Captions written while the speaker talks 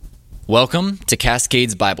Welcome to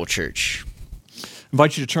Cascades Bible Church. I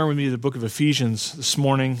invite you to turn with me to the book of Ephesians this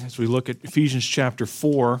morning as we look at Ephesians chapter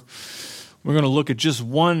 4. We're going to look at just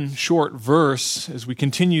one short verse as we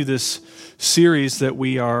continue this series that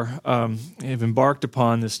we have embarked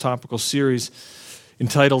upon, this topical series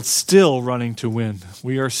entitled Still Running to Win.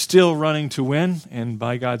 We are still running to win, and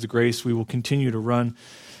by God's grace, we will continue to run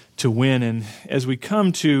to win. And as we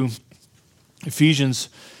come to Ephesians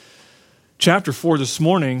chapter 4 this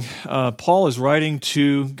morning, Paul is writing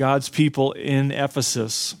to God's people in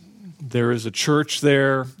Ephesus. There is a church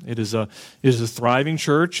there. It is a thriving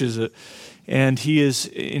church, and he is,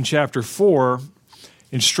 in chapter 4,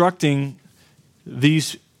 instructing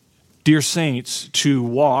these dear saints to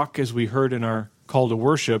walk, as we heard in our call to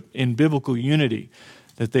worship, in biblical unity,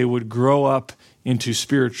 that they would grow up into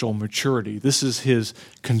spiritual maturity. This is his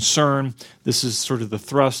concern. This is sort of the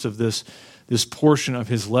thrust of this portion of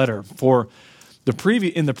his letter. For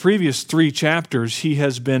in the previous 3 chapters, he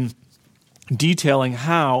has been detailing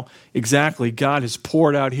how exactly God has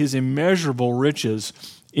poured out his immeasurable riches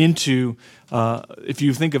into, if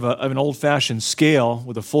you think of an old-fashioned scale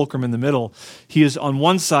with a fulcrum in the middle, he is on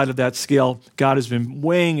one side of that scale, God has been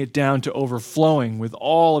weighing it down to overflowing with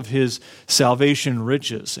all of his salvation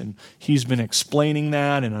riches. And he's been explaining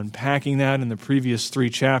that and unpacking that in the previous 3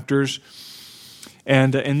 chapters.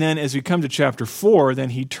 And then as we come to chapter 4,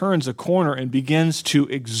 then he turns a corner and begins to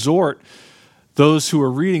exhort those who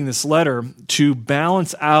are reading this letter to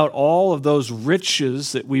balance out all of those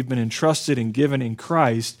riches that we've been entrusted and given in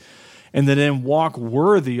Christ, and then walk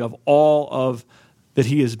worthy of all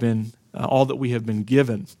that we have been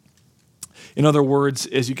given. In other words,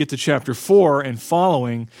 as you get to chapter 4 and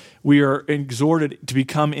following, we are exhorted to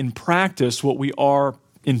become in practice what we are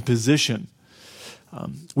in position.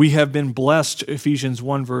 We have been blessed, Ephesians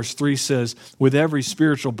 1 verse 3 says, with every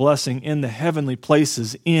spiritual blessing in the heavenly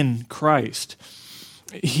places in Christ.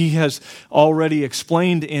 He has already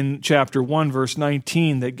explained in chapter 1 verse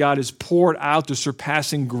 19 that God has poured out the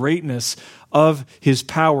surpassing greatness of his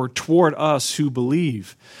power toward us who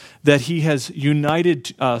believe, that he has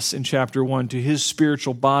united us in chapter 1 to his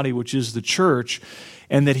spiritual body, which is the church,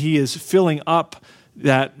 and that he is filling up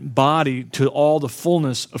that body to all the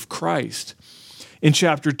fullness of Christ. In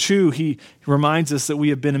chapter 2, he reminds us that we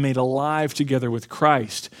have been made alive together with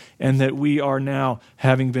Christ, and that we are now,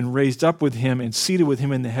 having been raised up with him and seated with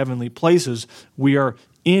him in the heavenly places, we are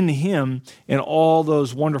in him, and all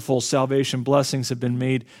those wonderful salvation blessings have been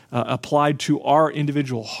made applied to our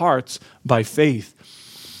individual hearts by faith.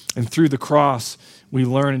 And through the cross, we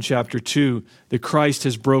learn in chapter 2 that Christ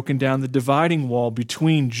has broken down the dividing wall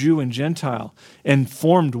between Jew and Gentile and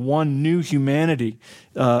formed one new humanity,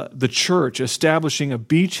 the church, establishing a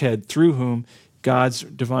beachhead through whom God's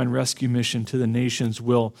divine rescue mission to the nations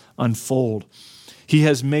will unfold. He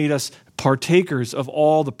has made us partakers of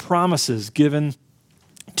all the promises given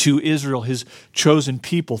to Israel, his chosen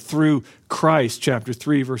people, through Christ. Chapter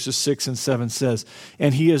 3, verses 6 and 7 says,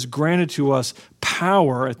 and he has granted to us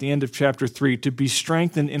power, at the end of chapter 3, to be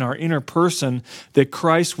strengthened in our inner person, that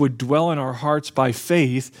Christ would dwell in our hearts by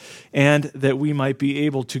faith, and that we might be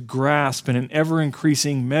able to grasp in an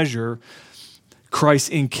ever-increasing measure Christ's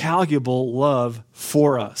incalculable love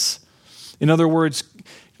for us. In other words,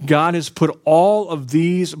 God has put all of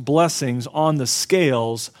these blessings on the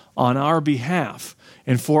scales on our behalf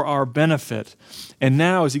and for our benefit. And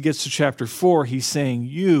now as he gets to chapter 4, he's saying,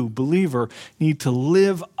 you, believer, need to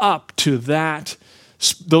live up to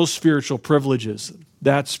those spiritual privileges,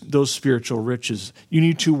 those spiritual riches. You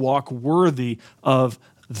need to walk worthy of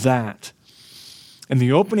that. And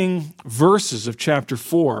the opening verses of chapter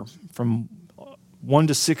 4, from 1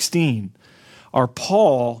 to 16, are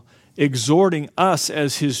Paul exhorting us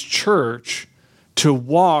as his church to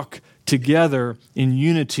walk together in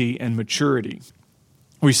unity and maturity.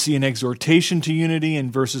 We see an exhortation to unity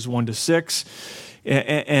in verses 1 to 6,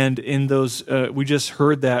 and in those, we just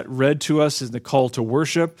heard that read to us as the call to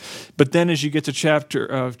worship. But then as you get to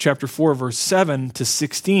chapter 4, verse 7 to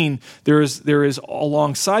 16, there is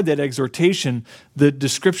alongside that exhortation the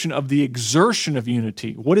description of the exertion of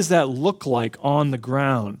unity. What does that look like on the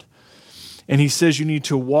ground? And he says you need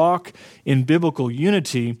to walk in biblical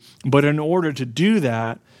unity, but in order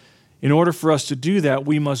for us to do that,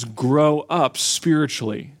 we must grow up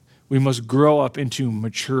spiritually. We must grow up into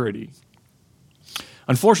maturity.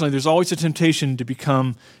 Unfortunately, there's always a temptation to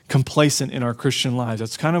become complacent in our Christian lives.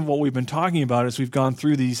 That's kind of what we've been talking about as we've gone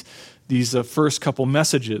through these first couple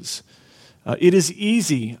messages. It is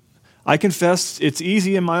easy. I confess it's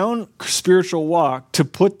easy in my own spiritual walk to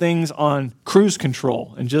put things on cruise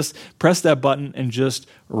control and just press that button and just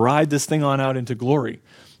ride this thing on out into glory.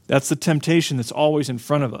 That's the temptation that's always in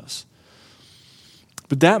front of us.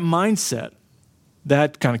 But that mindset,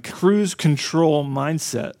 that kind of cruise control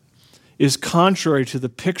mindset, is contrary to the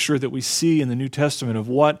picture that we see in the New Testament of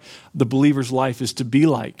what the believer's life is to be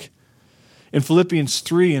like. In Philippians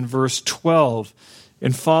 3 and verse 12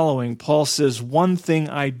 and following, Paul says, "One thing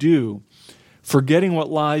I do, forgetting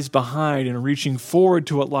what lies behind and reaching forward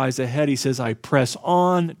to what lies ahead," he says, "I press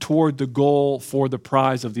on toward the goal for the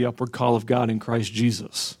prize of the upward call of God in Christ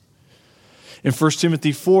Jesus." In 1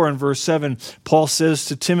 Timothy 4 and verse 7, Paul says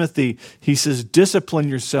to Timothy, he says, "Discipline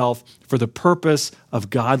yourself for the purpose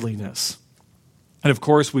of godliness." And of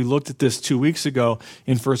course, we looked at this 2 weeks ago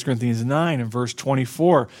in 1 Corinthians 9 and verse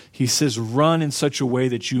 24. He says, "Run in such a way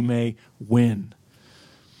that you may win."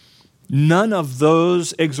 None of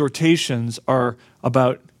those exhortations are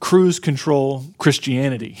about cruise control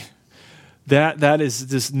Christianity. That is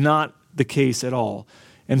just not the case at all.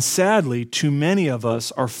 And sadly, too many of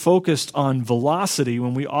us are focused on velocity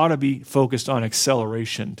when we ought to be focused on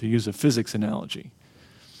acceleration, to use a physics analogy.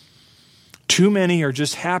 Too many are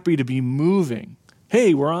just happy to be moving.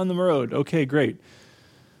 Hey, we're on the road. Okay, great.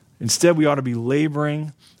 Instead, we ought to be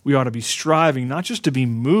laboring. We ought to be striving, not just to be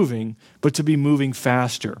moving, but to be moving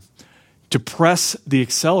faster, to press the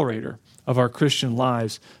accelerator of our Christian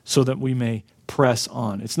lives so that we may press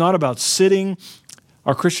on. It's not about sitting.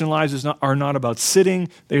 Our Christian lives are not about sitting.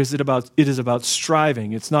 It is about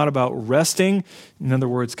striving. It's not about resting. In other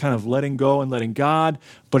words, kind of letting go and letting God.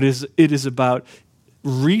 But it is about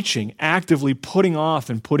reaching, actively putting off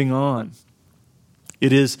and putting on.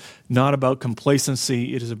 It is not about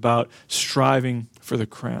complacency. It is about striving for the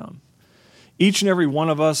crown. Each and every one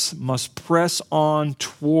of us must press on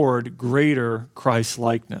toward greater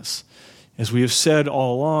Christ-likeness. As we have said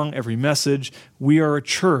all along, every message, we are a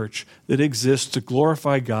church that exists to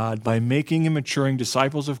glorify God by making and maturing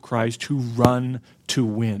disciples of Christ who run to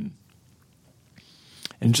win.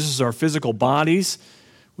 And just as our physical bodies,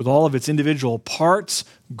 with all of its individual parts,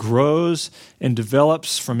 grows and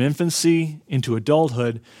develops from infancy into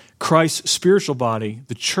adulthood, Christ's spiritual body,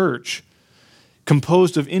 the church,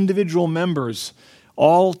 composed of individual members,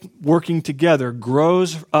 all working together,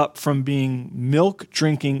 grows up from being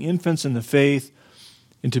milk-drinking infants in the faith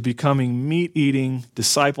into becoming meat-eating,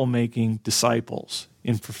 disciple-making disciples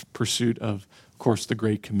in pursuit of course, the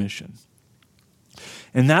Great Commission.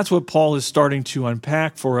 And that's what Paul is starting to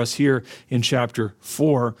unpack for us here in chapter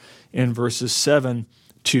 4 in verses 7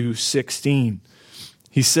 to 16.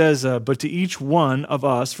 He says, but to each one of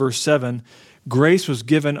us, verse 7, grace was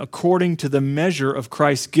given according to the measure of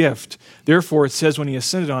Christ's gift. Therefore, it says, when he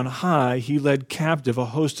ascended on high, he led captive a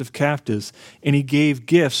host of captives, and he gave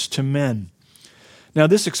gifts to men. Now,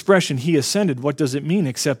 this expression, he ascended, what does it mean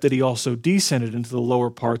except that he also descended into the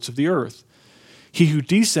lower parts of the earth? He who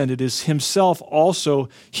descended is himself also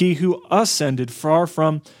he who ascended far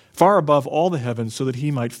above all the heavens so that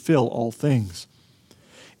he might fill all things.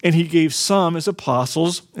 And he gave some as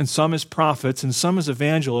apostles, and some as prophets, and some as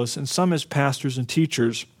evangelists, and some as pastors and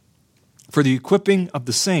teachers, for the equipping of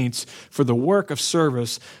the saints, for the work of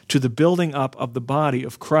service, to the building up of the body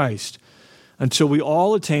of Christ, until we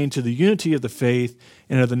all attain to the unity of the faith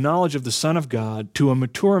and of the knowledge of the Son of God, to a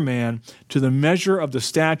mature man, to the measure of the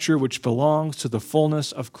stature which belongs to the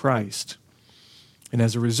fullness of Christ. And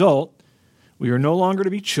as a result, we are no longer to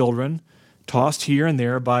be children, tossed here and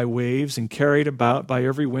there by waves and carried about by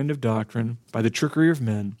every wind of doctrine, by the trickery of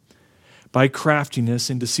men, by craftiness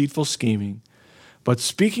and deceitful scheming. But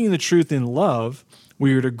speaking the truth in love,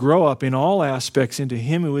 we are to grow up in all aspects into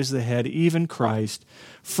him who is the head, even Christ,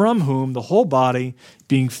 from whom the whole body,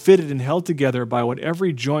 being fitted and held together by what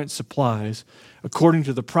every joint supplies, according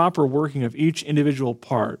to the proper working of each individual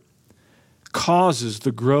part, causes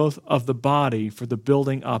the growth of the body for the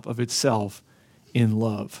building up of itself in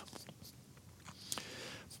love.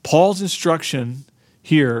 Paul's instruction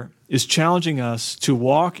here is challenging us to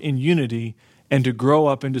walk in unity and to grow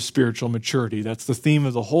up into spiritual maturity. That's the theme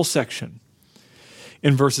of the whole section.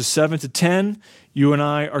 In verses 7 to 10, you and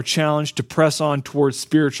I are challenged to press on towards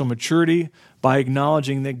spiritual maturity by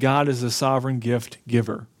acknowledging that God is a sovereign gift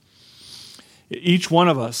giver. Each one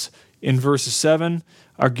of us in verses 7,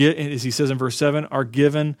 as he says in verse 7, are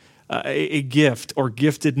given a gift or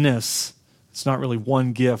giftedness. It's not really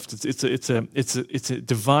one gift. It's a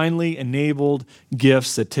divinely enabled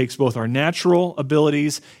gifts that takes both our natural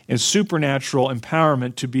abilities and supernatural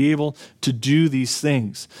empowerment to be able to do these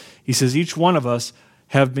things. He says each one of us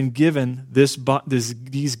have been given this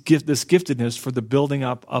giftedness for the building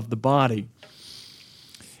up of the body.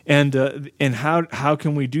 And how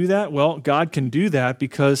can we do that? Well, God can do that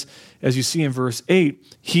because, as you see in verse 8,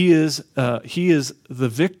 He is the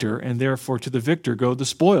victor, and therefore to the victor go the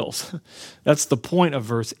spoils. That's the point of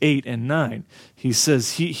verse 8 and 9. He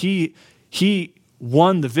says He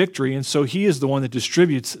won the victory, and so He is the one that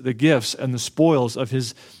distributes the gifts and the spoils of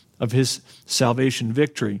His salvation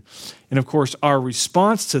victory. And of course, our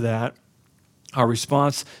response to that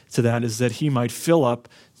is that He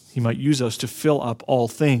might use us to fill up all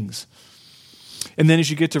things. And then as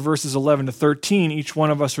you get to verses 11 to 13, each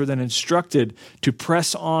one of us are then instructed to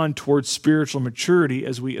press on towards spiritual maturity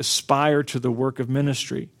as we aspire to the work of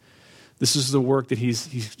ministry. This is the work that he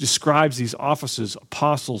describes these offices: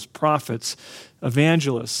 apostles, prophets,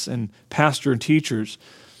 evangelists, and pastor and teachers.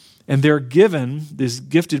 And these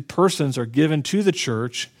gifted persons are given to the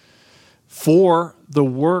church for the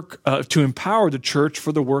work, to empower the church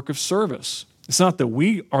for the work of service. It's not that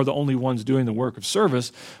we are the only ones doing the work of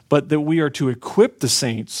service, but that we are to equip the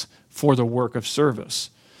saints for the work of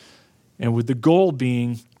service. And with the goal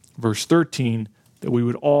being, verse 13, that we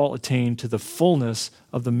would all attain to the fullness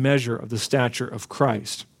of the measure of the stature of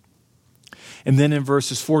Christ. And then in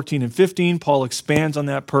verses 14 and 15, Paul expands on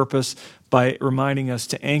that purpose by reminding us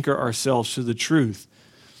to anchor ourselves to the truth.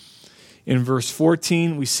 In verse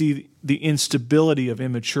 14, we see the instability of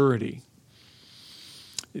immaturity.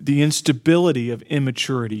 The instability of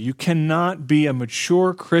immaturity. You cannot be a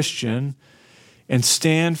mature Christian and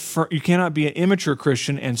you cannot be an immature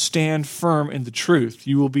Christian and stand firm in the truth.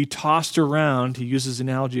 You will be tossed around, he uses the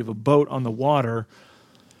analogy of a boat on the water,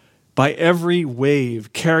 by every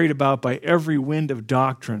wave, carried about by every wind of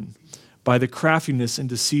doctrine, by the craftiness and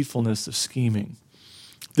deceitfulness of scheming.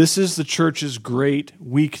 This is the church's great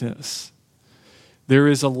weakness. There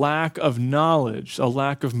is a lack of knowledge, a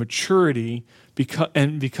lack of maturity,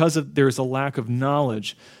 because there is a lack of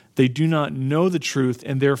knowledge, they do not know the truth,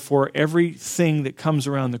 and therefore everything that comes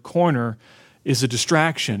around the corner is a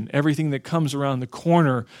distraction. Everything that comes around the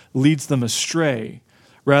corner leads them astray,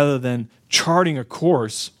 rather than charting a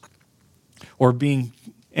course or being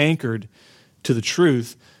anchored to the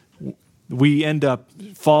truth. We end up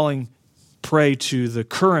falling prey to the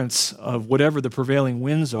currents of whatever the prevailing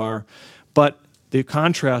winds are. But the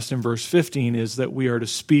contrast in verse 15 is that we are to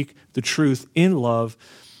speak the truth in love,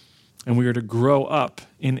 and we are to grow up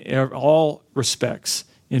in all respects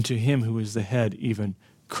into Him who is the head, even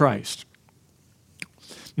Christ.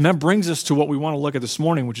 And that brings us to what we want to look at this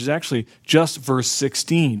morning, which is actually just verse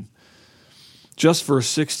 16. Just verse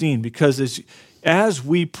 16, because as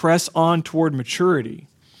we press on toward maturity,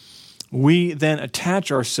 we then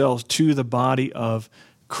attach ourselves to the body of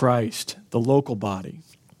Christ, the local body.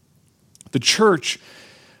 The church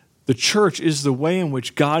is the way in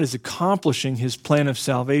which God is accomplishing His plan of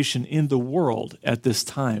salvation in the world at this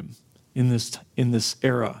time, in this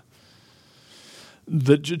era.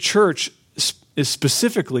 The church is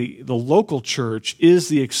specifically, the local church is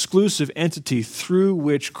the exclusive entity through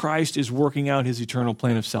which Christ is working out His eternal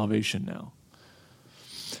plan of salvation now.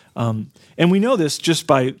 And we know this just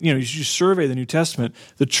by, you survey the New Testament,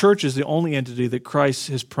 the church is the only entity that Christ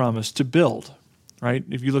has promised to build. Right?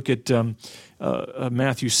 If you look at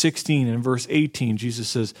Matthew 16 and verse 18, Jesus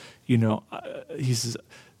says, He says,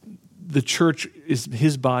 the church is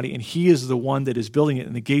His body, and He is the one that is building it,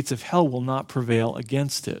 and the gates of hell will not prevail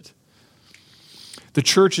against it. The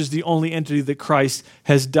church is the only entity that Christ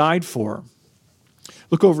has died for.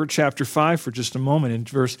 Look over at chapter 5 for just a moment. In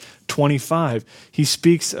verse 25, he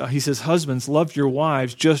says, husbands, love your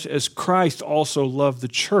wives just as Christ also loved the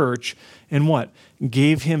church and what?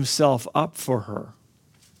 Gave Himself up for her.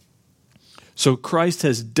 So Christ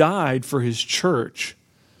has died for His church.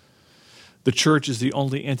 The church is the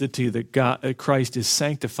only entity that Christ is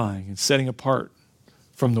sanctifying and setting apart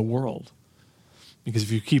from the world. Because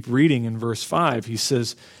if you keep reading in verse 5, he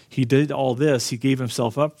says, He did all this, He gave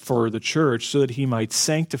Himself up for the church so that He might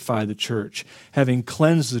sanctify the church, having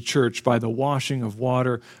cleansed the church by the washing of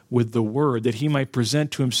water with the word, that He might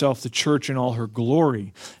present to Himself the church in all her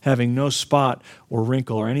glory, having no spot or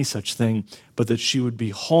wrinkle or any such thing, but that she would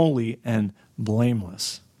be holy and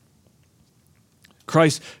blameless.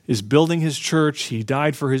 Christ is building His church. He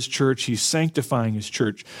died for His church. He's sanctifying His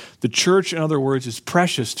church. The church, in other words, is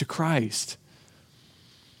precious to Christ.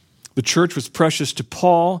 The church was precious to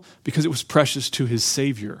Paul because it was precious to his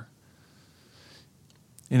Savior.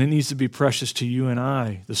 And it needs to be precious to you and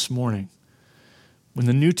I this morning. When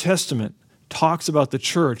the New Testament talks about the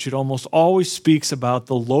church, it almost always speaks about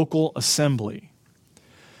the local assembly.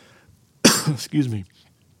 Excuse me.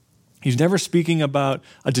 He's never speaking about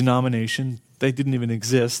a denomination. They didn't even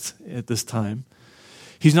exist at this time.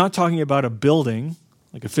 He's not talking about a building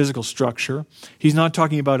like a physical structure. He's not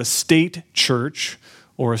talking about a state church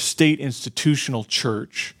or a state institutional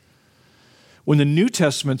church. When the New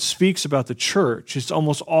Testament speaks about the church, it's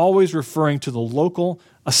almost always referring to the local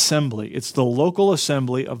assembly. It's the local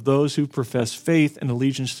assembly of those who profess faith and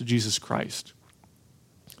allegiance to Jesus Christ.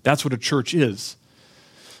 That's what a church is.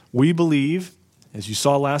 We believe, as you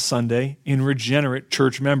saw last Sunday, in regenerate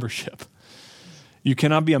church membership. You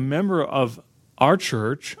cannot be a member of our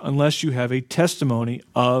church unless you have a testimony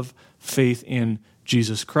of faith in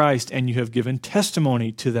Jesus Christ, and you have given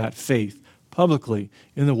testimony to that faith publicly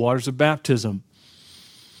in the waters of baptism.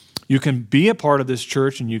 You can be a part of this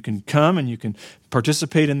church, and you can come and you can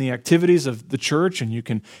participate in the activities of the church, and you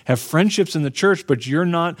can have friendships in the church, but you're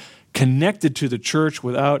not connected to the church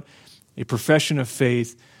without a profession of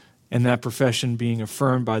faith, and that profession being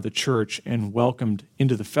affirmed by the church and welcomed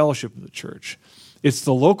into the fellowship of the church. It's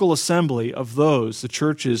the local assembly of those, the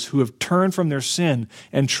churches, who have turned from their sin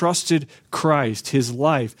and trusted Christ, his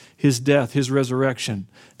life, his death, his resurrection.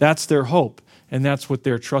 That's their hope, and that's what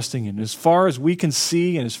they're trusting in. As far as we can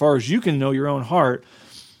see and as far as you can know your own heart,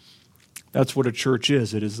 that's what a church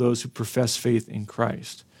is. It is those who profess faith in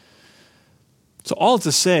Christ. So all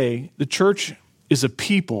to say, the church is a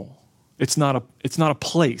people. It's not a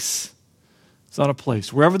place. It's not a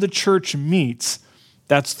place. Wherever the church meets,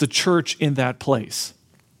 that's the church in that place.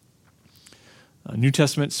 New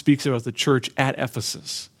Testament speaks about the church at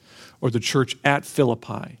Ephesus, or the church at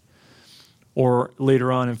Philippi, or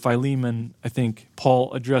later on in Philemon, I think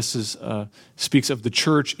Paul speaks of the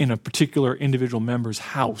church in a particular individual member's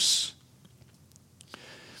house.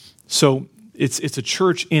 So it's a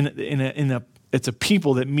church it's a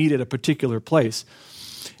people that meet at a particular place.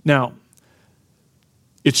 Now,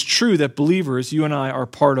 it's true that believers, you and I, are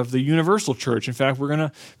part of the universal church. In fact, we're going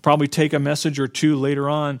to probably take a message or two later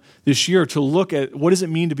on this year to look at what does it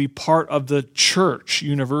mean to be part of the church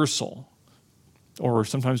universal, or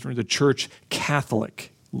sometimes the church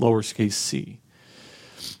Catholic, lowercase c.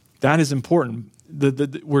 That is important.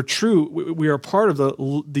 We're true. We are part of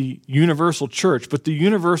the universal church, but the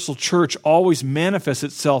universal church always manifests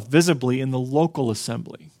itself visibly in the local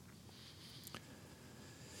assembly.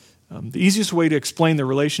 The easiest way to explain the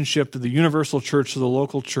relationship of the universal church to the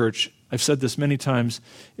local church, I've said this many times,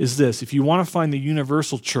 is this. If you want to find the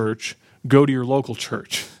universal church, go to your local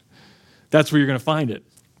church. That's where you're going to find it.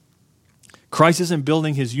 Christ isn't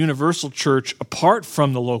building his universal church apart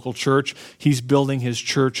from the local church. He's building his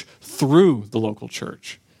church through the local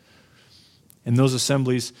church. And those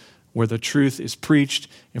assemblies where the truth is preached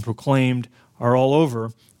and proclaimed are all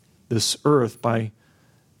over this earth by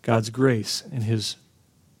God's grace and his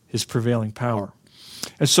prevailing power.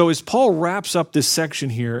 And so as Paul wraps up this section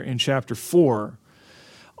here in chapter 4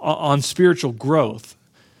 on spiritual growth,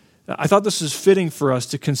 I thought this is fitting for us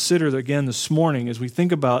to consider again this morning as we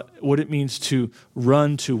think about what it means to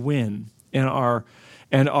run to win. And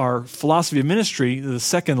our philosophy of ministry, the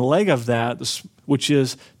second leg of that, which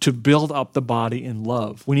is to build up the body in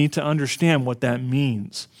love. We need to understand what that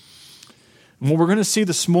means. And what we're going to see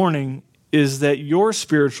this morning is that your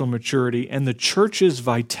spiritual maturity and the church's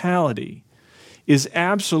vitality is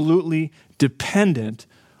absolutely dependent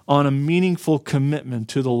on a meaningful commitment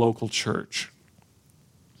to the local church.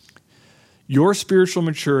 Your spiritual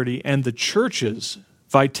maturity and the church's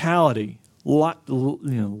vitality,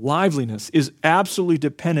 liveliness, is absolutely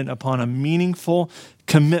dependent upon a meaningful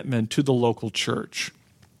commitment to the local church.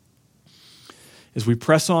 As we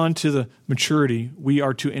press on to the maturity, we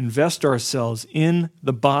are to invest ourselves in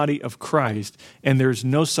the body of Christ, and there's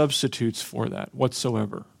no substitutes for that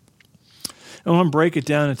whatsoever. I want to break it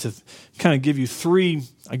down into kind of give you three,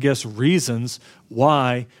 reasons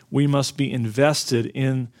why we must be invested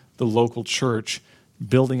in the local church,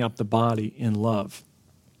 building up the body in love.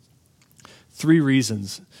 3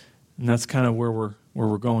 reasons, and that's kind of where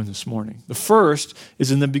we're going this morning. The first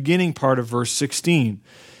is in the beginning part of verse 16.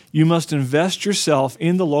 You must invest yourself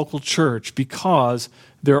in the local church because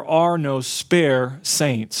there are no spare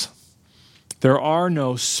saints. There are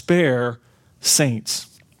no spare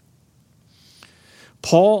saints.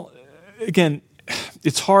 Paul, again,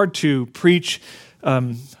 it's hard to preach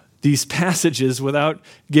these passages without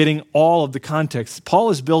getting all of the context. Paul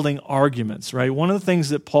is building arguments, right? One of the things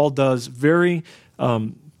that Paul does very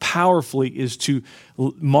powerfully is to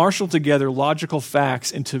marshal together logical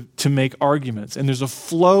facts and to make arguments. And there's a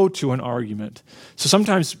flow to an argument. So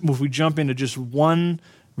sometimes if we jump into just one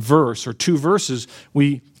verse or 2 verses,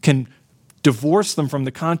 we can divorce them from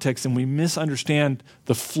the context and we misunderstand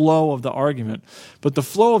the flow of the argument. But the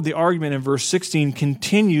flow of the argument in verse 16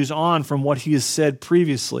 continues on from what he has said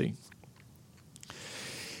previously.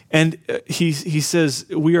 And he says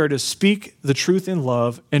we are to speak the truth in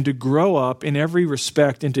love and to grow up in every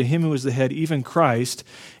respect into him who is the head, even Christ.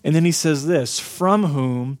 And then he says this, from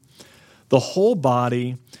whom the whole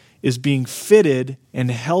body is being fitted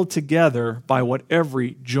and held together by what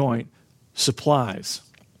every joint supplies.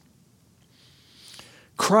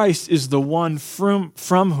 Christ is the one from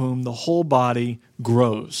whom the whole body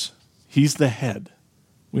grows. He's the head.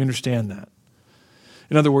 We understand that.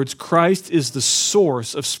 In other words, Christ is the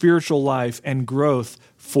source of spiritual life and growth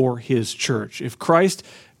for his church. If Christ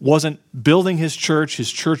wasn't building his church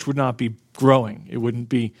would not be growing. It wouldn't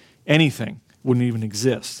be anything. It wouldn't even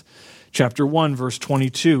exist. Chapter 1, verse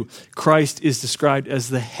 22, Christ is described as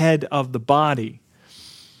the head of the body.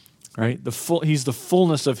 Right? He's the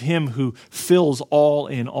fullness of him who fills all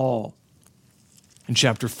in all. In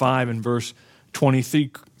chapter 5 and verse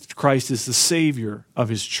 23, Christ is the Savior of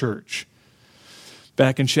his church.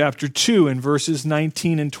 Back in chapter 2 in verses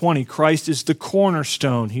 19 and 20, Christ is the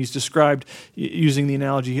cornerstone. He's described using the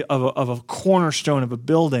analogy of a cornerstone of a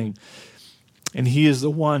building. And he is the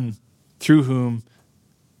one through whom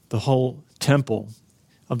the whole temple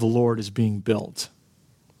of the Lord is being built.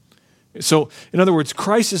 So, in other words,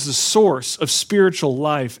 Christ is the source of spiritual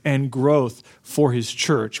life and growth for his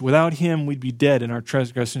church. Without him, we'd be dead in our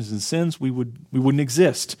transgressions and sins. We wouldn't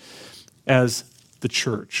exist as the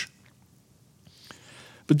church.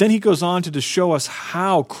 But then he goes on to show us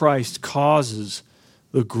how Christ causes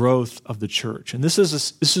the growth of the church. And this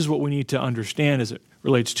is what we need to understand as it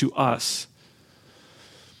relates to us.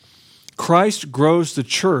 Christ grows the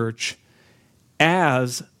church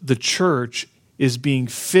as the church is being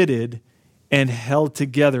fitted and held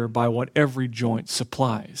together by what every joint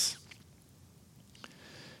supplies.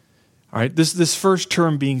 All right, this first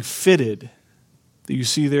term being fitted that you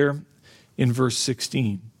see there in verse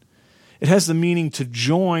 16. It has the meaning to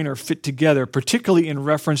join or fit together, particularly in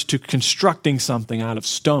reference to constructing something out of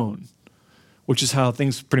stone, which is how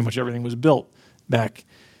pretty much everything was built back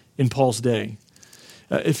in Paul's day.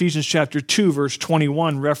 Ephesians chapter 2, verse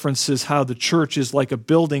 21 references how the church is like a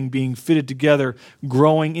building being fitted together,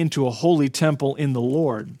 growing into a holy temple in the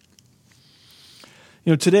Lord.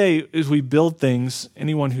 You know, today, as we build things,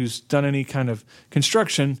 anyone who's done any kind of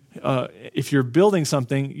construction, if you're building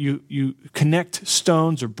something, you connect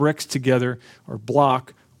stones or bricks together or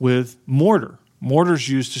block with mortar. Mortar's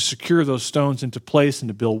used to secure those stones into place and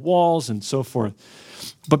to build walls and so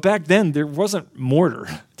forth. But back then, there wasn't mortar.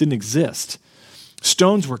 It didn't exist.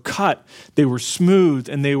 Stones were cut, they were smoothed,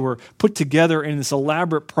 and they were put together in this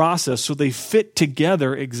elaborate process so they fit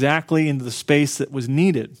together exactly into the space that was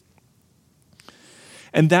needed.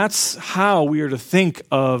 And that's how we are to think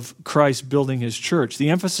of Christ building his church.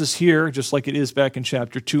 The emphasis here, just like it is back in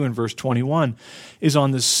chapter 2 and verse 21, is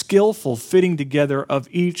on the skillful fitting together of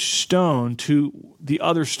each stone to the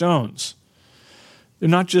other stones. They're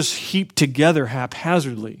not just heaped together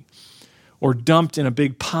haphazardly or dumped in a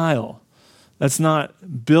big pile. That's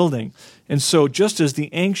not building. And so just as the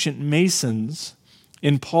ancient masons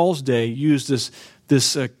in Paul's day used this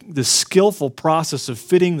skillful process of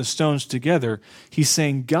fitting the stones together, he's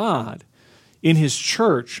saying God in his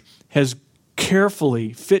church has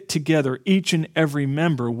carefully fit together each and every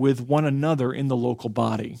member with one another in the local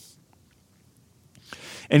body.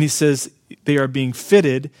 And he says they are being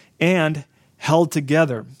fitted and held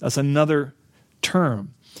together. That's another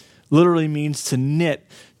term. Literally means to knit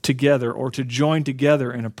together or to join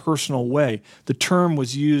together in a personal way. The term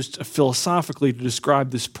was used philosophically to describe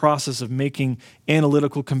this process of making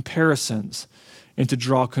analytical comparisons and to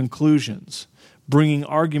draw conclusions, bringing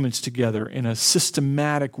arguments together in a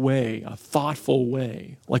systematic way, a thoughtful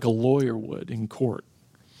way, like a lawyer would in court.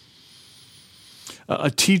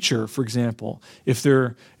 A teacher, for example, if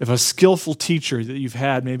a skillful teacher that you've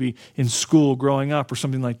had maybe in school growing up or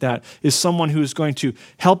something like that, is someone who is going to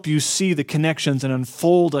help you see the connections and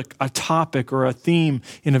unfold a topic or a theme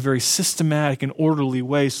in a very systematic and orderly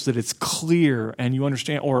way so that it's clear and you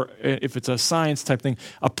understand, or if it's a science type thing,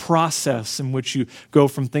 a process in which you go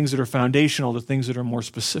from things that are foundational to things that are more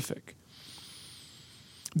specific.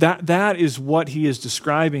 That is what he is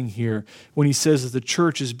describing here when he says that the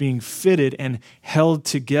church is being fitted and held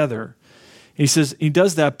together. He says he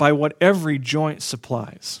does that by what every joint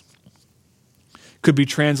supplies. Could be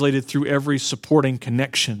translated through every supporting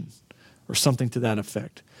connection or something to that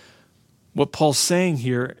effect. What Paul's saying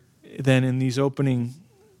here then in these opening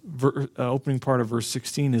part of verse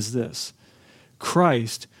 16 is this: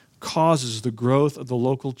 Christ causes the growth of the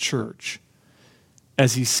local church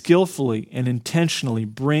as he skillfully and intentionally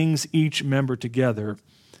brings each member together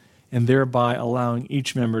and thereby allowing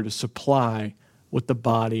each member to supply what the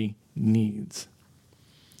body needs.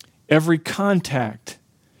 Every contact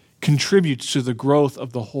contributes to the growth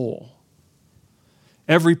of the whole.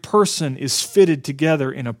 Every person is fitted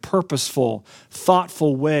together in a purposeful,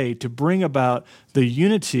 thoughtful way to bring about the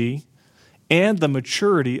unity and the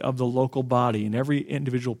maturity of the local body, and every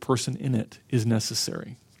individual person in it is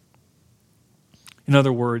necessary. In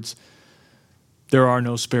other words, there are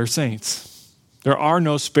no spare saints. There are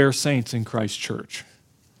no spare saints in Christ Church.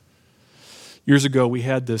 Years ago, we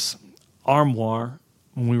had this armoire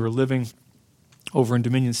when we were living over in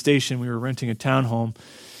Dominion Station. We were renting a townhome,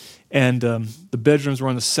 and the bedrooms were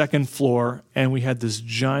on the second floor, and we had this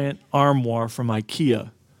giant armoire from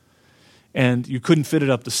IKEA, and you couldn't fit it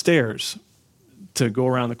up the stairs to go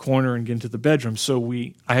around the corner and get into the bedroom, so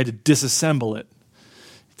I had to disassemble it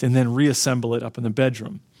and then reassemble it up in the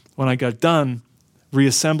bedroom. When I got done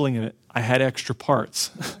reassembling it, I had extra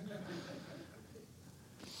parts.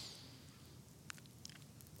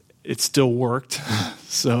 It still worked,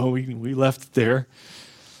 so we left it there.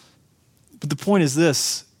 But the point is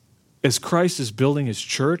this: as Christ is building his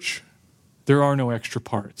church, there are no extra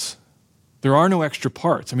parts. There are no extra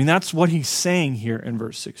parts. I mean, that's what he's saying here in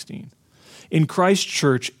verse 16. In Christ's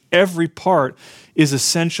church, every part is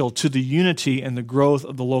essential to the unity and the growth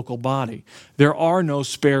of the local body. There are no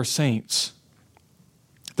spare saints.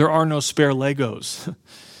 There are no spare Legos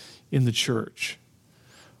in the church.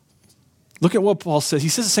 Look at what Paul says. He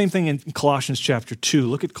says the same thing in Colossians chapter 2.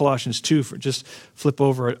 Look at Colossians 2. Just flip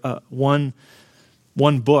over one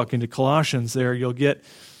book into Colossians there. You'll get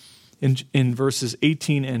in verses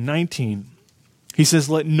 18 and 19. He says,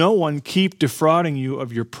 "Let no one keep defrauding you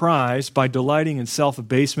of your prize by delighting in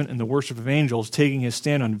self-abasement and the worship of angels, taking his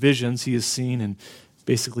stand on visions he has seen and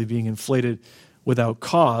basically being inflated without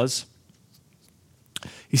cause."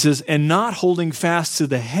 He says, "And not holding fast to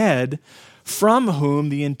the head, from whom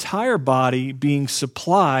the entire body, being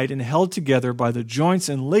supplied and held together by the joints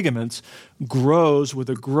and ligaments, grows with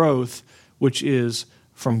a growth which is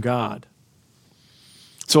from God."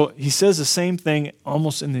 So he says the same thing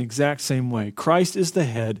almost in the exact same way. Christ is the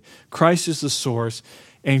head, Christ is the source,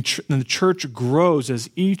 and the church grows as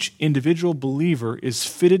each individual believer is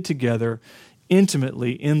fitted together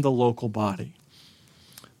intimately in the local body.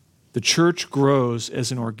 The church grows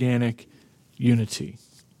as an organic unity.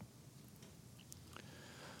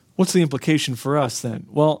 What's the implication for us then?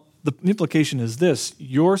 Well, the implication is this: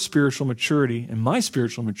 your spiritual maturity and my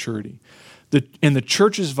spiritual maturity and the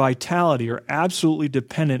church's vitality are absolutely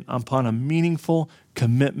dependent upon a meaningful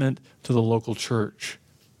commitment to the local church.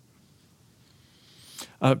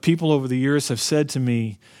 People over the years have said to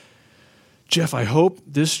me, "Jeff, I hope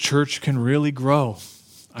this church can really grow.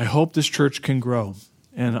 I hope this church can grow."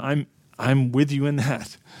 And I'm with you in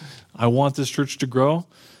that. I want this church to grow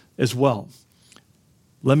as well.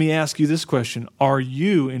 Let me ask you this question: are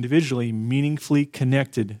you individually meaningfully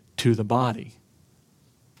connected to the body?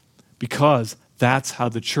 Because that's how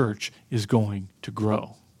the church is going to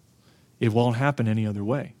grow. It won't happen any other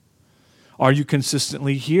way. Are you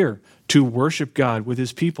consistently here to worship God with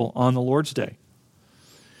his people on the Lord's Day?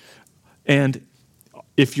 And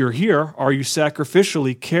if you're here, are you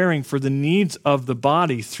sacrificially caring for the needs of the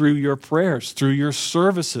body through your prayers, through your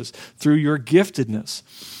services, through your giftedness?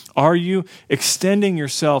 Are you extending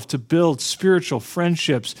yourself to build spiritual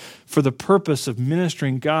friendships for the purpose of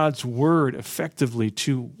ministering God's word effectively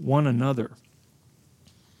to one another?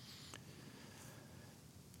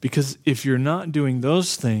 Because if you're not doing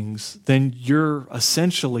those things, then you're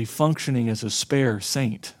essentially functioning as a spare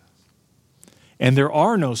saint. And there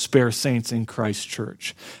are no spare saints in Christ's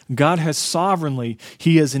church. God has sovereignly,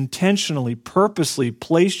 he has intentionally, purposely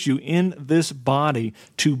placed you in this body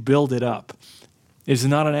to build it up. It is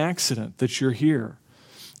not an accident that you're here.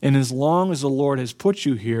 And as long as the Lord has put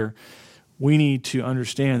you here, we need to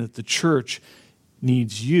understand that the church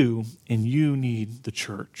needs you and you need the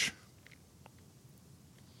church.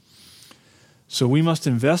 So we must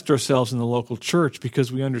invest ourselves in the local church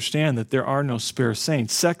because we understand that there are no spare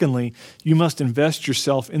saints. Secondly, you must invest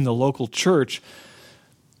yourself in the local church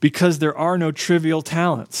because there are no trivial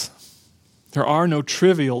talents. There are no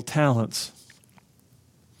trivial talents.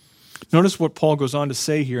 Notice what Paul goes on to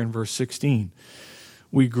say here in verse 16.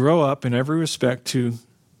 We grow up in every respect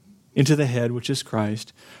into the head, which is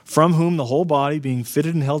Christ, from whom the whole body, being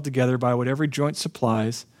fitted and held together by what every joint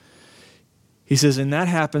supplies. He says, and that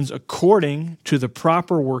happens according to the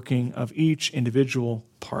proper working of each individual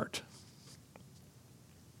part.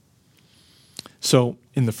 So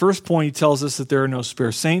in the first point, he tells us that there are no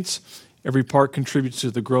spare saints. Every part contributes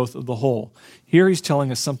to the growth of the whole. Here he's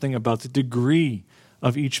telling us something about the degree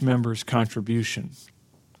of each member's contribution.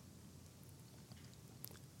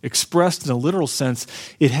 Expressed in a literal sense,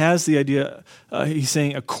 it has the idea, he's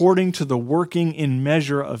saying, according to the working in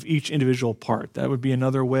measure of each individual part. That would be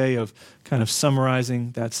another way of kind of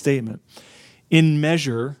summarizing that statement. In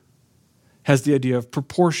measure has the idea of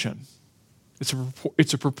proportion.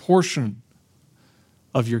 It's a proportion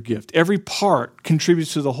of your gift. Every part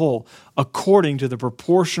contributes to the whole according to the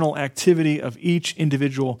proportional activity of each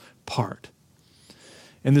individual part.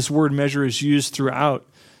 And this word measure is used throughout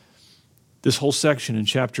this whole section. In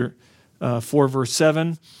chapter 4, verse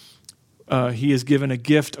 7, he is given a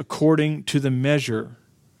gift according to the measure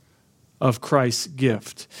of Christ's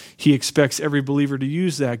gift. He expects every believer to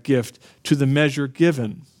use that gift to the measure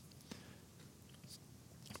given.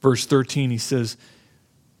 Verse 13, he says,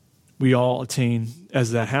 we all attain,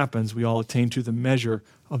 as that happens, we all attain to the measure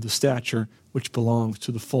of the stature which belongs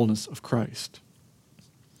to the fullness of Christ.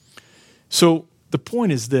 So the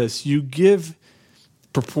point is this: you give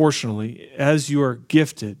proportionally as you are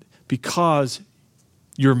gifted because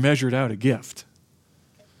you're measured out a gift.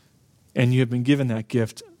 And you have been given that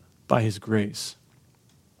gift by his grace.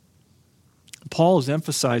 Paul is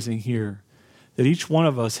emphasizing here that each one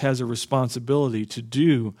of us has a responsibility to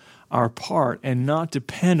do our part and not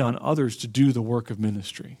depend on others to do the work of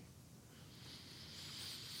ministry.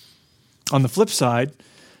 On the flip side,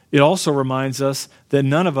 it also reminds us that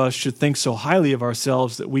none of us should think so highly of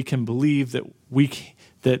ourselves that we can believe that we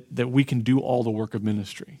can do all the work of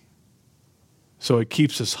ministry. So it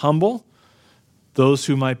keeps us humble. Those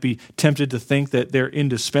who might be tempted to think that they're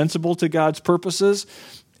indispensable to God's purposes,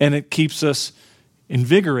 and it keeps us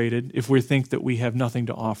invigorated if we think that we have nothing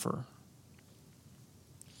to offer.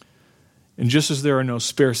 And just as there are no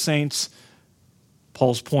spare saints,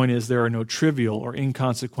 Paul's point is there are no trivial or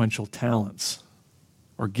inconsequential talents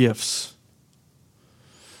or gifts.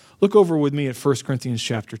 Look over with me at 1 Corinthians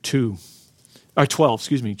chapter 12.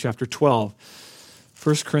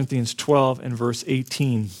 1 Corinthians 12 and verse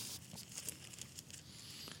 18.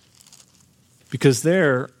 Because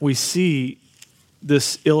there we see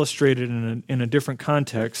this illustrated in a different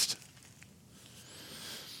context.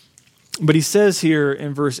 But he says here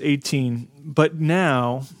in verse 18, but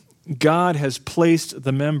now God has placed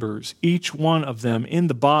the members, each one of them, in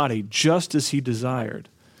the body just as he desired.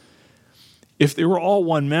 If they were all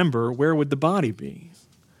one member, where would the body be?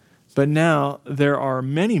 But now there are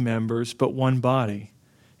many members, but one body.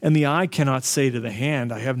 And the eye cannot say to the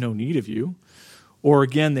hand, I have no need of you. Or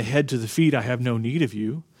again, the head to the feet, I have no need of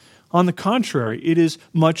you. On the contrary, it is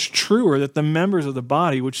much truer that the members of the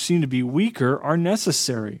body which seem to be weaker are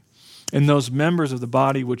necessary. And those members of the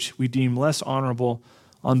body which we deem less honorable,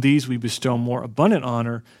 on these we bestow more abundant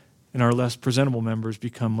honor, and our less presentable members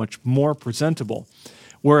become much more presentable.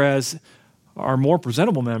 Whereas our more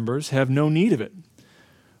presentable members have no need of it.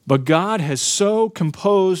 But God has so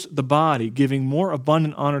composed the body, giving more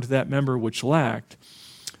abundant honor to that member which lacked,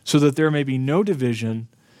 so that there may be no division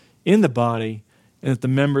in the body, and that the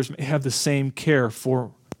members may have the same care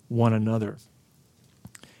for one another.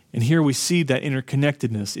 And here we see that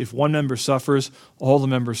interconnectedness. If one member suffers, all the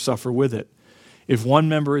members suffer with it. If one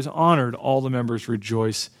member is honored, all the members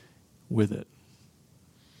rejoice with it.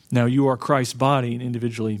 Now you are Christ's body and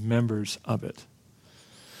individually members of it.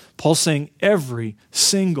 Paul's saying every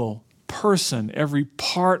single person, every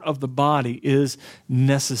part of the body is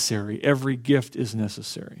necessary. Every gift is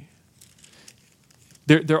necessary.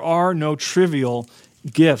 There are no trivial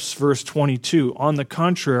gifts, verse 22. On the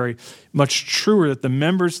contrary, much truer that the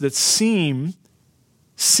members that seem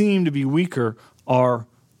to be weaker are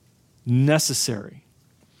necessary.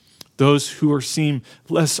 Those who seem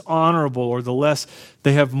less honorable or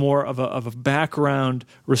they have more of a background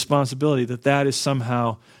responsibility, that is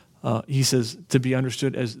somehow, he says,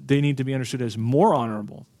 they need to be understood as more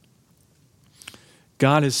honorable.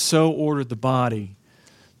 God has so ordered the body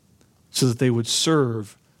so that they would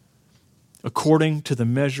serve according to the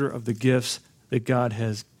measure of the gifts that God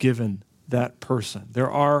has given that person.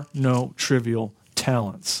 There are no trivial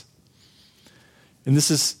talents. And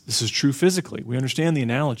this is true physically. We understand the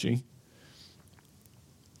analogy.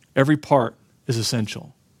 Every part is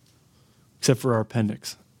essential, except for our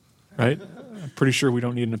appendix, right? I'm pretty sure we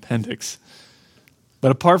don't need an appendix.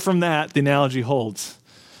 But apart from that, the analogy holds.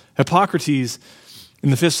 Hippocrates, in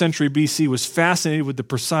the 5th century BC, was fascinated with the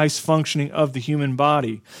precise functioning of the human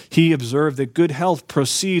body. He observed that good health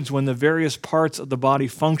proceeds when the various parts of the body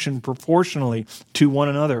function proportionally to one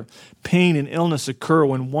another. Pain and illness occur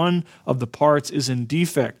when one of the parts is in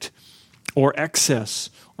defect or excess,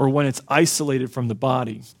 or when it's isolated from the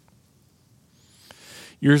body.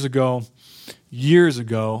 Years ago,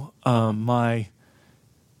 my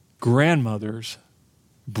grandmother's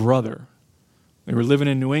brother They were living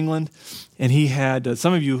in New England, and he had,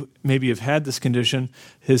 some of you maybe have had this condition,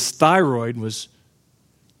 his thyroid was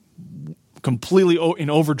completely in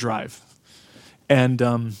overdrive. And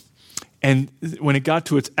when it got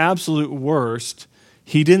to its absolute worst,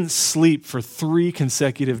 he didn't sleep for 3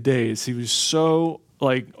 consecutive days. He was so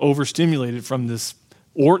overstimulated from this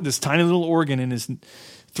tiny little organ in his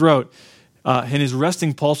throat. And his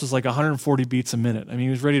resting pulse was 140 beats a minute. I mean, he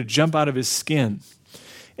was ready to jump out of his skin.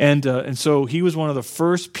 And so he was one of the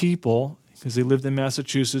first people, because he lived in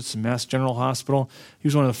Massachusetts, Mass General Hospital. He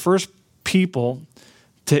was one of the first people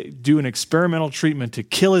to do an experimental treatment to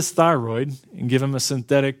kill his thyroid and give him a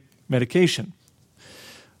synthetic medication.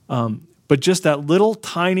 But just that little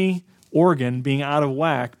tiny organ being out of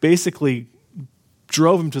whack basically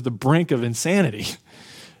drove him to the brink of insanity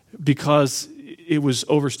because it was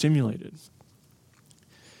overstimulated.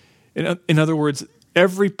 In other words,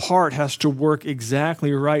 every part has to work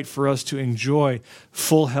exactly right for us to enjoy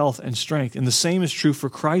full health and strength. And the same is true for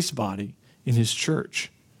Christ's body in his church.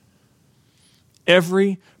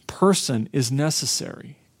 Every person is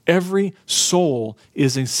necessary. Every soul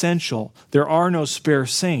is essential. There are no spare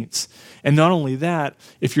saints. And not only that,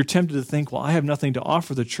 if you're tempted to think, well, I have nothing to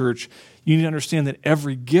offer the church, you need to understand that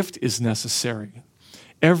every gift is necessary.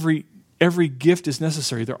 Every gift is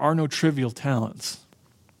necessary. There are no trivial talents.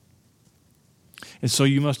 And so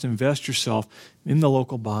you must invest yourself in the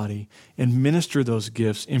local body and minister those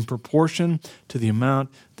gifts in proportion to the amount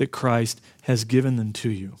that Christ has given them to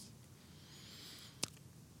you.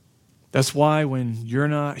 That's why when you're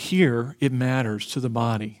not here, it matters to the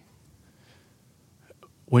body.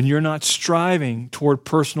 When you're not striving toward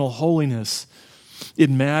personal holiness, it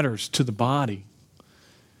matters to the body.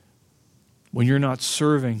 When you're not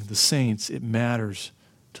serving the saints, it matters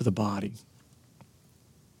to the body.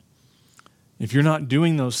 If you're not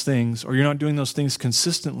doing those things, or you're not doing those things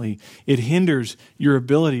consistently, it hinders your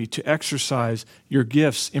ability to exercise your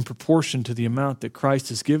gifts in proportion to the amount that Christ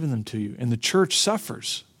has given them to you. And the church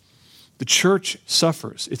suffers. The church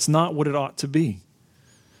suffers. It's not what it ought to be.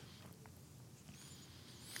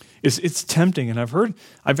 It's tempting, and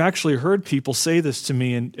I've actually heard people say this to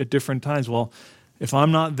me at different times. Well, if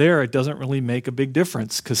I'm not there, it doesn't really make a big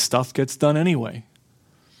difference because stuff gets done anyway.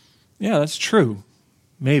 Yeah, that's true.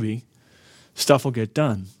 Maybe. Stuff will get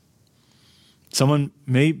done. Someone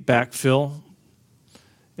may backfill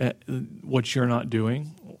what you're not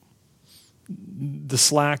doing. The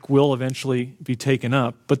slack will eventually be taken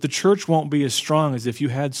up, but the church won't be as strong as if you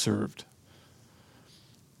had served.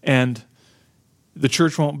 And the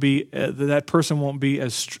church won't be, that person won't be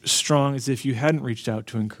as strong as if you hadn't reached out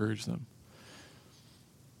to encourage them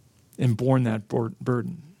and borne that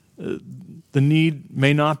burden. The need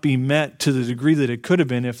may not be met to the degree that it could have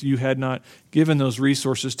been if you had not given those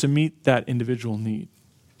resources to meet that individual need.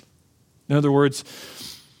 In other words,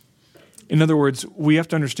 we have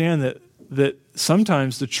to understand that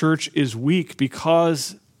sometimes the church is weak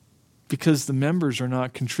because the members are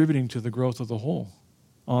not contributing to the growth of the whole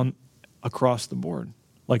across the board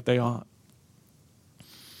like they ought.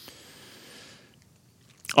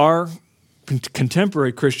 Our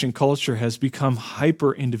contemporary Christian culture has become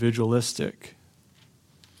hyper-individualistic.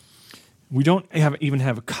 We don't even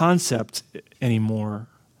have a concept anymore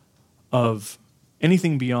of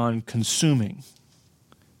anything beyond consuming,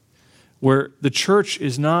 where the church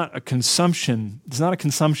is not a consumption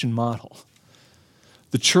model.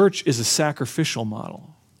 The church is a sacrificial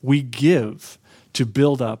model. We give to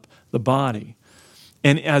build up the body.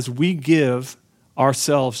 And as we give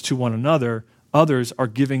ourselves to one another, others are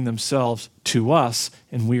giving themselves to us,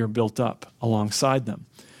 and we are built up alongside them.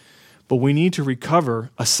 But we need to recover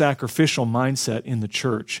a sacrificial mindset in the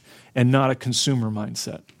church and not a consumer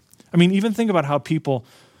mindset. I mean, even think about how people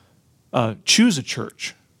choose a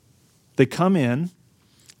church. They come in,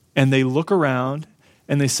 and they look around,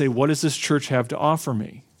 and they say, what does this church have to offer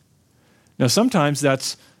me? Now, sometimes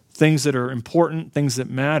that's things that are important, things that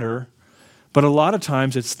matter, but a lot of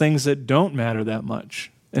times it's things that don't matter that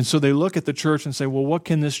much. And so they look at the church and say, well, what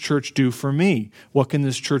can this church do for me? What can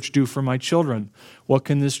this church do for my children? What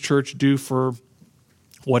can this church do for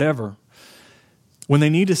whatever? When they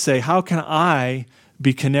need to say, how can I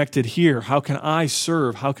be connected here? How can I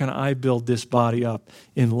serve? How can I build this body up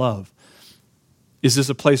in love? Is this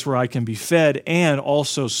a place where I can be fed and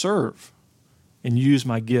also serve and use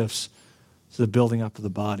my gifts to the building up of the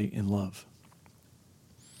body in love?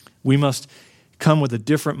 We must come with a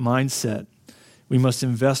different mindset. We must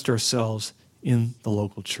invest ourselves in the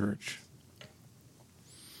local church.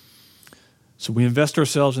 So we invest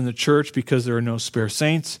ourselves in the church because there are no spare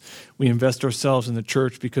saints. We invest ourselves in the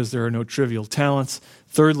church because there are no trivial talents.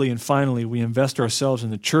 Thirdly and finally, we invest ourselves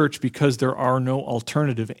in the church because there are no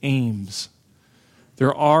alternative aims.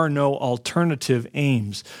 There are no alternative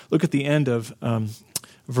aims. Look at the end of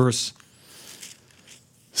verse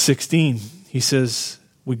 16. He says,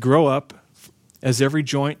 we grow up as every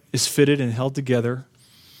joint is fitted and held together,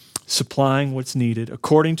 supplying what's needed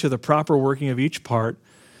according to the proper working of each part.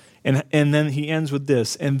 And then he ends with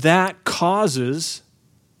this, and that causes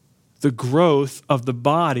the growth of the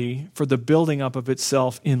body for the building up of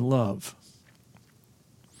itself in love.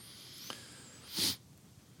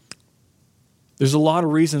 There's a lot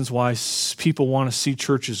of reasons why people want to see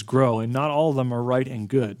churches grow, and not all of them are right and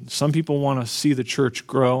good. Some people want to see the church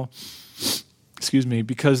grow,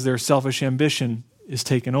 because their selfish ambition is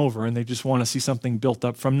taken over, and they just want to see something built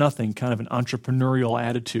up from nothing, kind of an entrepreneurial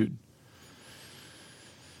attitude.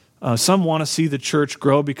 Some want to see the church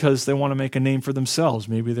grow because they want to make a name for themselves.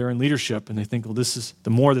 Maybe they're in leadership and they think, well, this is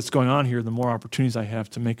the more that's going on here, the more opportunities I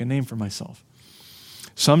have to make a name for myself.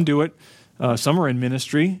 Some do it. Some are in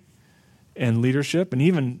ministry and leadership, and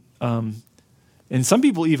even and some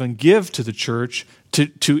people even give to the church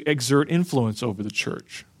to exert influence over the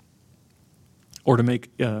church or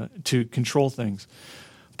to control things.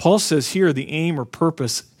 Paul says here the aim or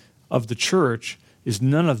purpose of the church is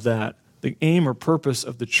none of that. The aim or purpose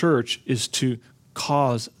of the church is to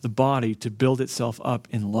cause the body to build itself up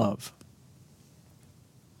in love.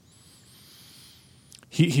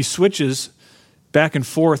 He switches back and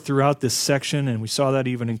forth throughout this section, and we saw that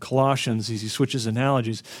even in Colossians as he switches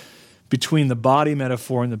analogies between the body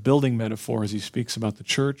metaphor and the building metaphor as he speaks about the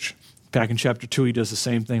church. Back in chapter 2, he does the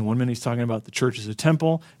same thing. One minute he's talking about the church as a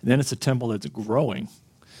temple, and then it's a temple that's growing.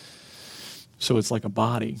 So it's like a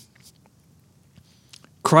body.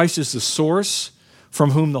 Christ is the source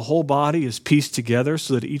from whom the whole body is pieced together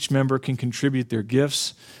so that each member can contribute their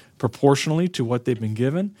gifts proportionally to what they've been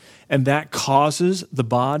given. And that causes the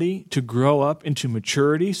body to grow up into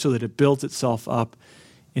maturity so that it builds itself up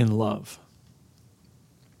in love.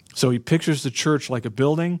 So he pictures the church like a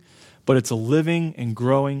building, but it's a living and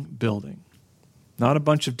growing building. Not a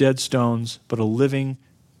bunch of dead stones, but a living,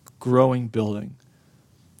 growing building.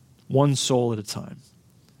 One soul at a time.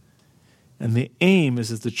 And the aim is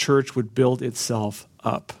that the church would build itself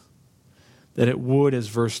up. That it would, as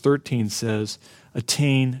verse 13 says,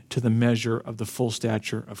 attain to the measure of the full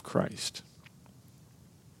stature of Christ.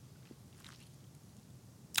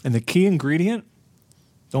 And the key ingredient,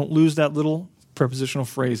 don't lose that little prepositional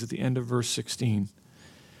phrase at the end of verse 16.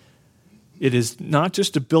 It is not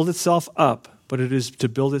just to build itself up, but it is to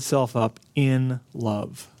build itself up in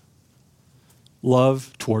love.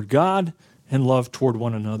 Love toward God and love toward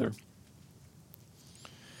one another.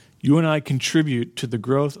 You and I contribute to the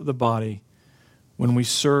growth of the body when we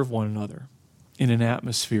serve one another in an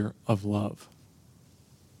atmosphere of love.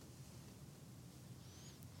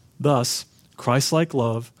 Thus, Christ-like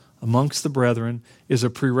love amongst the brethren is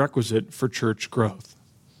a prerequisite for church growth.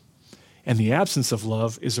 And the absence of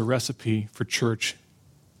love is a recipe for church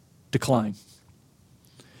decline.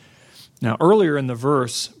 Now, earlier in the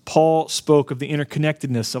verse, Paul spoke of the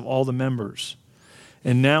interconnectedness of all the members.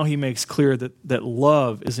 And now he makes clear that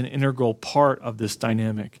love is an integral part of this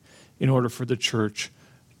dynamic in order for the church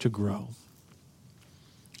to grow.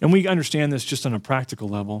 And we understand this just on a practical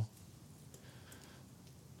level.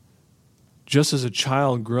 Just as a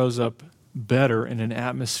child grows up better in an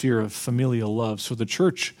atmosphere of familial love, so the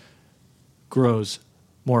church grows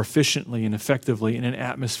more efficiently and effectively in an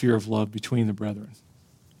atmosphere of love between the brethren.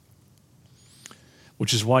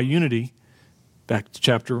 Which is why unity, back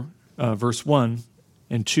to verse 1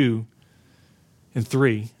 and 2 and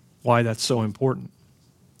 3, why that's so important.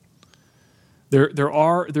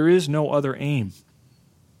 There is no other aim.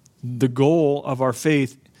 The goal of our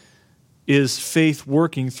faith is faith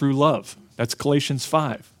working through love. That's Galatians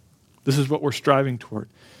 5. This is what we're striving toward.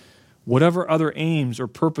 Whatever other aims or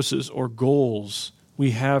purposes or goals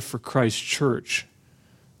we have for Christ's church,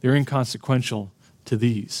 they're inconsequential to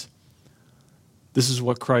these. This is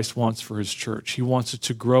what Christ wants for his church. He wants it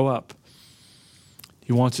to grow up.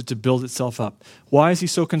 He wants it to build itself up. Why is he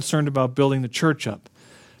so concerned about building the church up?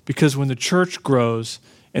 Because when the church grows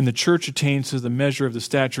and the church attains to the measure of the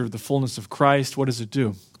stature of the fullness of Christ, what does it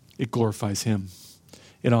do? It glorifies him.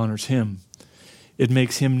 It honors him. It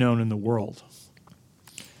makes him known in the world.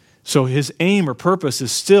 So his aim or purpose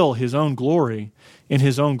is still his own glory and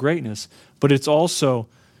his own greatness, but it's also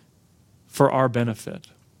for our benefit.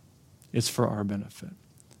 It's for our benefit.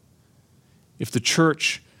 If this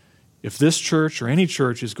church or any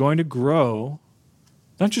church is going to grow,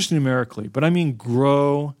 not just numerically, but I mean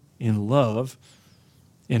grow in love,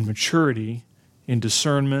 in maturity, in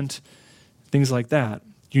discernment, things like that.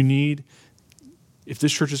 You need, if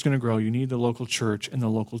this church is going to grow, you need the local church, and the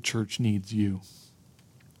local church needs you.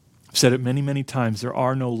 I've said it many, many times. There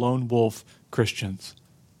are no lone wolf Christians.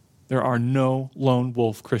 There are no lone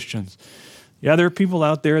wolf Christians. Yeah, there are people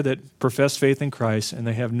out there that profess faith in Christ, and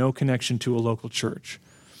they have no connection to a local church.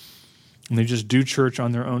 And they just do church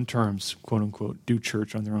on their own terms, quote unquote, do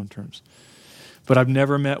church on their own terms. But I've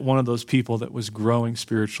never met one of those people that was growing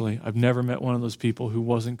spiritually. I've never met one of those people who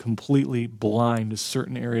wasn't completely blind to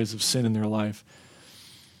certain areas of sin in their life.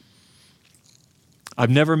 I've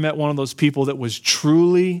never met one of those people that was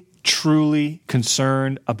truly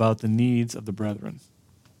concerned about the needs of the brethren.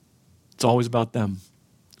 It's always about them,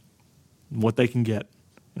 and what they can get,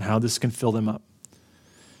 and how this can fill them up.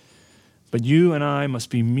 But you and I must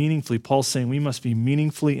be meaningfully, Paul's saying we must be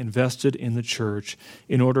meaningfully invested in the church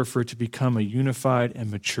in order for it to become a unified and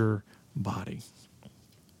mature body.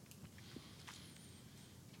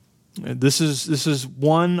 This is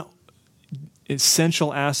one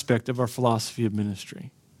essential aspect of our philosophy of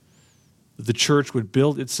ministry. The church would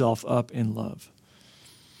build itself up in love.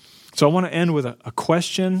 So I want to end with a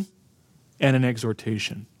question and an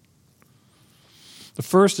exhortation. The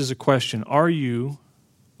first is a question. Are you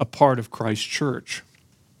a part of Christ's church?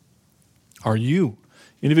 Are you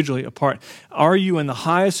individually a part? Are you in the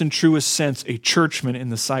highest and truest sense a churchman in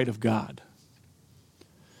the sight of God?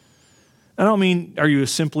 I don't mean are you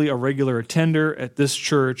simply a regular attender at this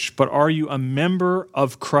church, but are you a member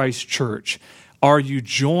of Christ's church? Are you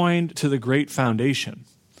joined to the great foundation?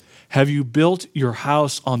 Have you built your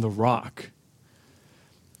house on the rock?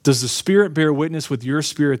 Does the Spirit bear witness with your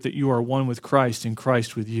spirit that you are one with Christ and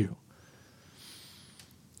Christ with you?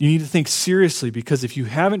 You need to think seriously, because if you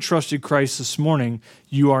haven't trusted Christ this morning,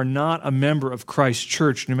 you are not a member of Christ's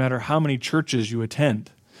church, no matter how many churches you attend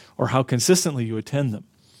or how consistently you attend them.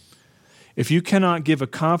 If you cannot give a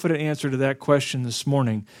confident answer to that question this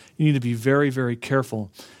morning, you need to be very, very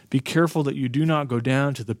careful. Be careful that you do not go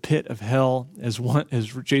down to the pit of hell, as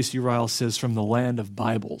J.C. Ryle says, from the land of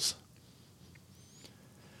Bibles.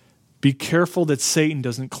 Be careful that Satan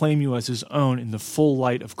doesn't claim you as his own in the full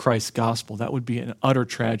light of Christ's gospel. That would be an utter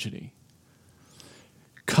tragedy.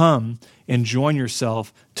 Come and join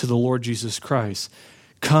yourself to the Lord Jesus Christ.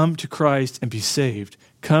 Come to Christ and be saved.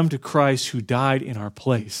 Come to Christ who died in our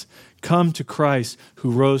place. Come to Christ who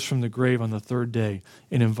rose from the grave on the third day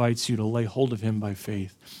and invites you to lay hold of him by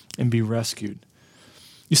faith and be rescued.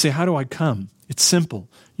 You say, how do I come? It's simple.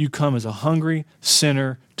 You come as a hungry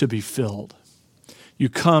sinner to be filled. You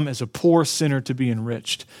come as a poor sinner to be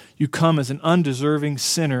enriched. You come as an undeserving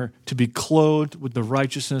sinner to be clothed with the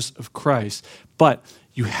righteousness of Christ. But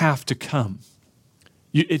you have to come.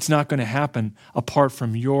 It's not going to happen apart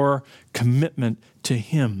from your commitment to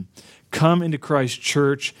him. Come into Christ's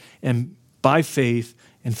church, and by faith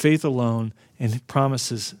and faith alone, and he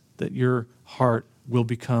promises that your heart will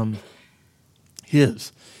become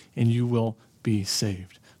his and you will be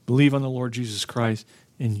saved. Believe on the Lord Jesus Christ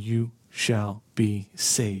and you shall be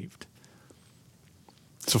saved.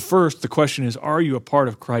 So first, the question is, are you a part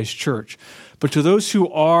of Christ's church? But to those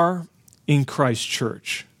who are in Christ's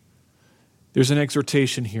church, there's an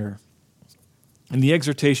exhortation here. And the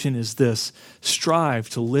exhortation is this: strive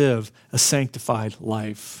to live a sanctified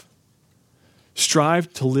life.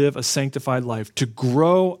 Strive to live a sanctified life, to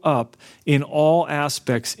grow up in all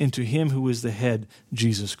aspects into him who is the head,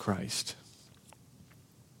 Jesus Christ.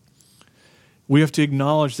 We have to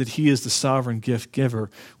acknowledge that he is the sovereign gift giver.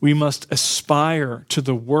 We must aspire to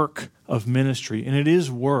the work of ministry, and it is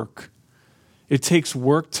work. It takes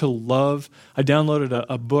work to love. I downloaded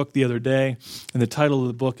a book the other day, and the title of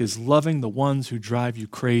the book is Loving the Ones Who Drive You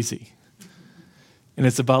Crazy. And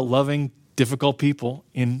it's about loving difficult people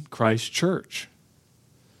in Christ's church.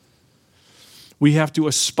 We have to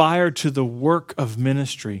aspire to the work of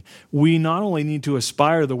ministry. We not only need to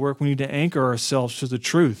aspire to the work, we need to anchor ourselves to the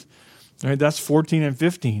truth. All right, that's 14 and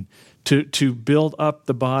 15, to build up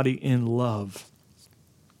the body in love.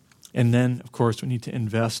 And then, of course, we need to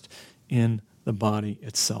invest in the body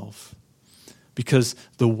itself. Because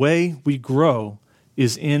the way we grow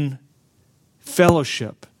is in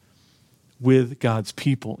fellowship with God's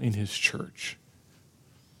people in his church.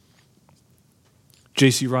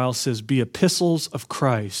 J.C. Ryle says, be epistles of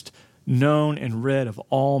Christ, known and read of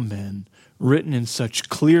all men, written in such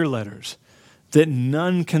clear letters that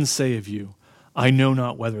none can say of you, I know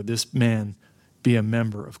not whether this man be a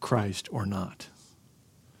member of Christ or not.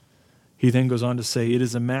 He then goes on to say, it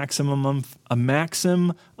is a maxim among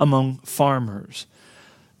farmers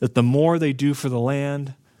that the more they do for the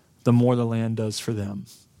land, the more the land does for them.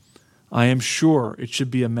 I am sure it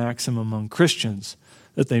should be a maxim among Christians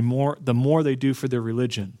that the more they do for their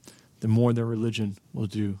religion, the more their religion will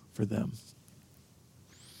do for them.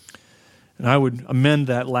 And I would amend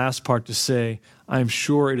that last part to say, I am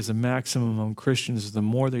sure it is a maxim among Christians, the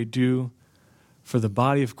more they do for the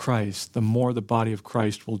body of Christ, the more the body of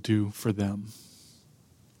Christ will do for them.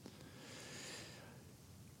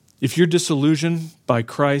 If you're disillusioned by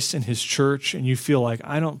Christ and his church and you feel like,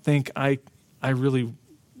 I don't think I really,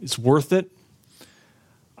 it's worth it,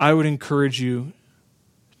 I would encourage you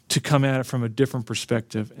to come at it from a different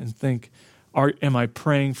perspective and think, am I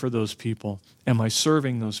praying for those people? Am I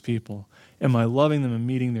serving those people? Am I loving them and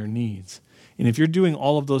meeting their needs? And if you're doing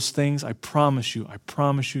all of those things, I promise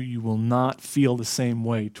you, you will not feel the same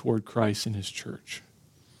way toward Christ and his church.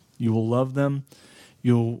 You will love them.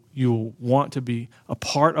 You'll want to be a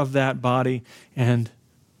part of that body, and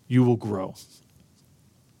you will grow.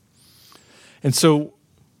 And so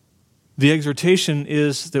the exhortation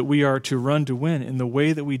is that we are to run to win. And the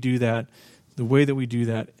way that we do that,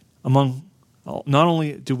 among not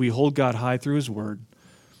only do we hold God high through his word,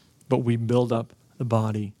 but we build up the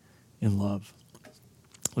body in love.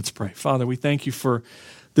 Let's pray. Father, we thank you for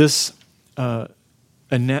this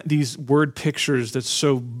these word pictures that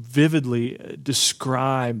so vividly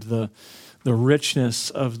describe the richness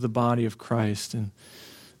of the body of Christ. And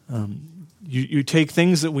you take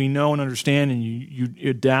things that we know and understand, and you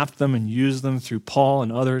adapt them and use them through Paul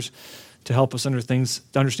and others to help us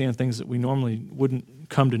understand things that we normally wouldn't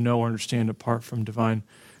come to know or understand apart from divine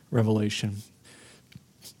revelation.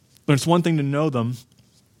 But it's one thing to know them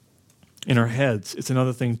in our heads. It's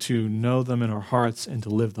another thing to know them in our hearts and to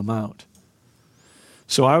live them out.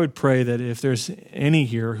 So I would pray that if there's any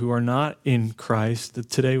here who are not in Christ, that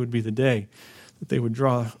today would be the day that they would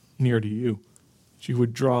draw near to you, that you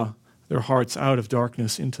would draw their hearts out of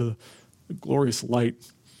darkness into the glorious light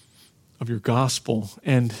of your gospel.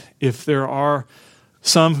 And if there are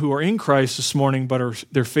some who are in Christ this morning, but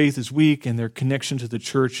their faith is weak and their connection to the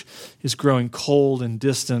church is growing cold and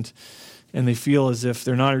distant, and they feel as if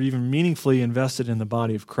they're not even meaningfully invested in the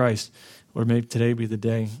body of Christ, or maybe today be the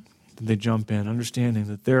day that they jump in, understanding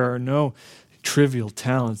that there are no trivial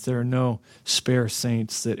talents, there are no spare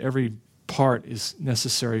saints, that every part is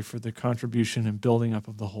necessary for the contribution and building up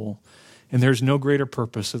of the whole. And there's no greater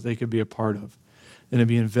purpose that they could be a part of than to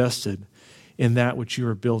be invested in that which you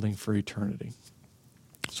are building for eternity.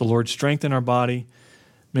 So Lord, strengthen our body,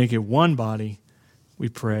 make it one body, we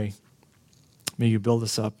pray. May you build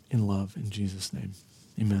us up in love in Jesus' name.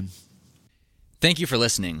 Amen. Thank you for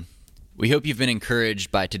listening. We hope you've been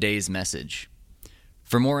encouraged by today's message.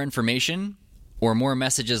 For more information or more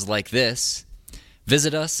messages like this,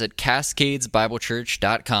 visit us at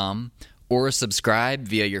cascadesbiblechurch.com or subscribe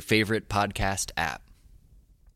via your favorite podcast app.